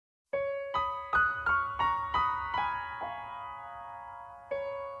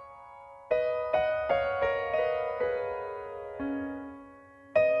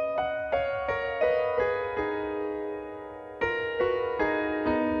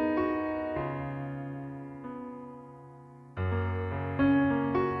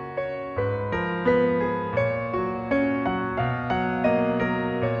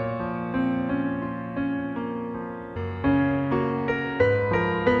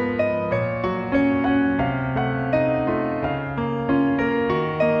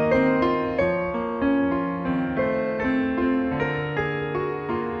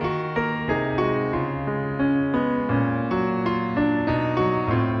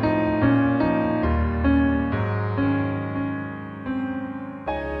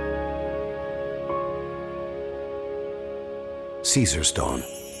CaesarStone,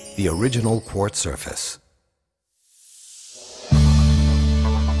 the original quartz surface.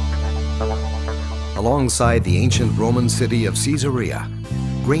 Alongside the ancient Roman city of Caesarea,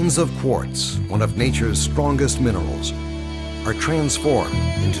 grains of quartz, one of nature's strongest minerals, are transformed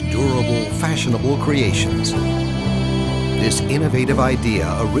into durable, fashionable creations. This innovative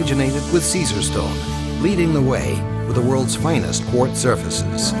idea originated with CaesarStone, leading the way with the world's finest quartz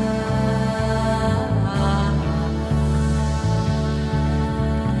surfaces.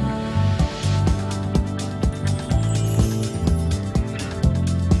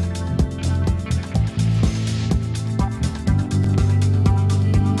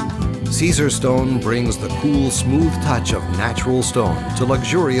 CaesarStone brings the cool, smooth touch of natural stone to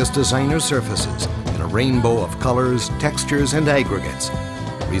luxurious designer surfaces in a rainbow of colors, textures, and aggregates,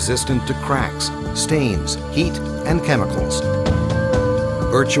 resistant to cracks, stains, heat, and chemicals.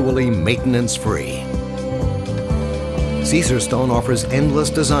 Virtually maintenance-free. CaesarStone offers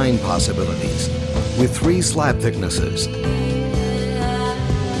endless design possibilities with 3 slab thicknesses,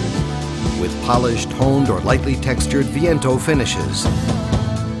 with polished, honed, or lightly textured Viento finishes.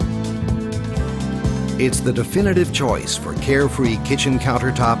 It's the definitive choice for carefree kitchen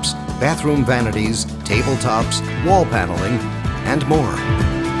countertops, bathroom vanities, tabletops, wall paneling, and more.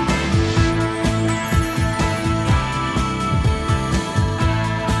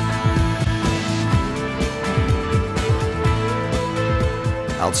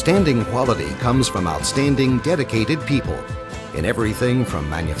 Outstanding quality comes from outstanding, dedicated people in everything from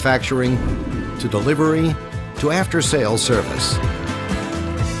manufacturing to delivery to after-sales service.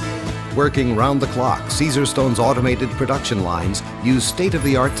 Working round the clock, CaesarStone's automated production lines use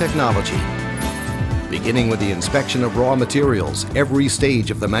state-of-the-art technology. Beginning with the inspection of raw materials, every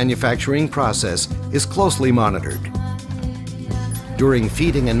stage of the manufacturing process is closely monitored. During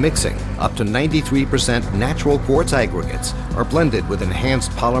feeding and mixing, up to 93% natural quartz aggregates are blended with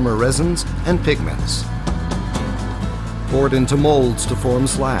enhanced polymer resins and pigments. Poured into molds to form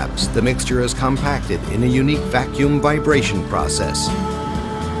slabs, the mixture is compacted in a unique vacuum vibration process.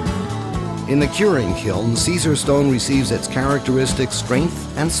 In the curing kiln, CaesarStone receives its characteristic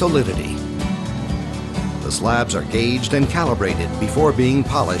strength and solidity. The slabs are gauged and calibrated before being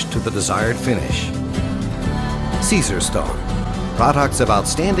polished to the desired finish. CaesarStone, products of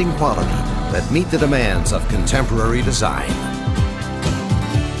outstanding quality that meet the demands of contemporary design.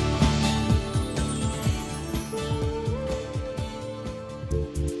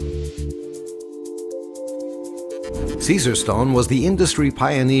 CaesarStone was the industry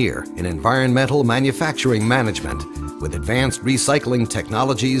pioneer in environmental manufacturing management with advanced recycling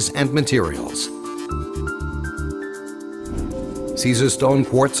technologies and materials. CaesarStone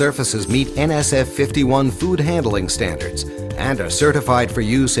quartz surfaces meet NSF 51 food handling standards and are certified for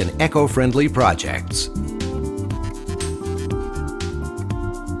use in eco-friendly projects.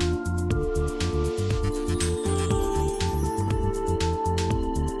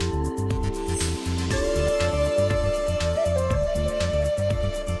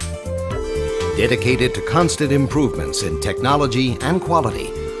 Dedicated to constant improvements in technology and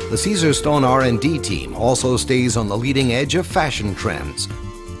quality, the CaesarStone R&D team also stays on the leading edge of fashion trends,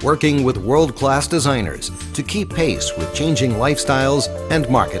 working with world-class designers to keep pace with changing lifestyles and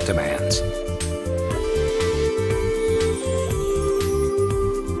market demands.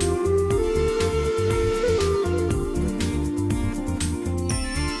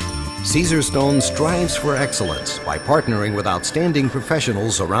 CaesarStone strives for excellence by partnering with outstanding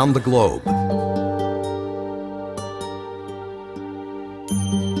professionals around the globe.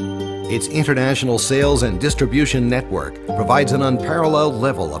 Its international sales and distribution network provides an unparalleled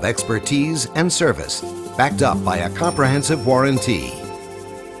level of expertise and service, backed up by a comprehensive warranty.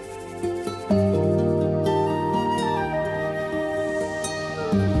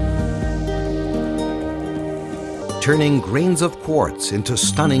 Turning grains of quartz into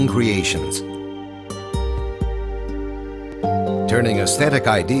stunning creations. Turning aesthetic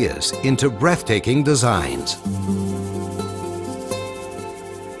ideas into breathtaking designs.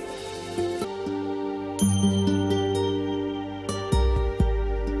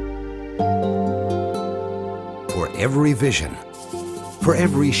 For every vision, for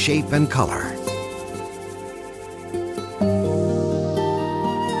every shape and color.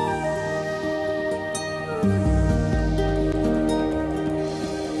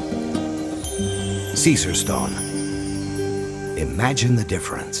 CaesarStone. Imagine the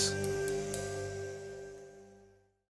difference.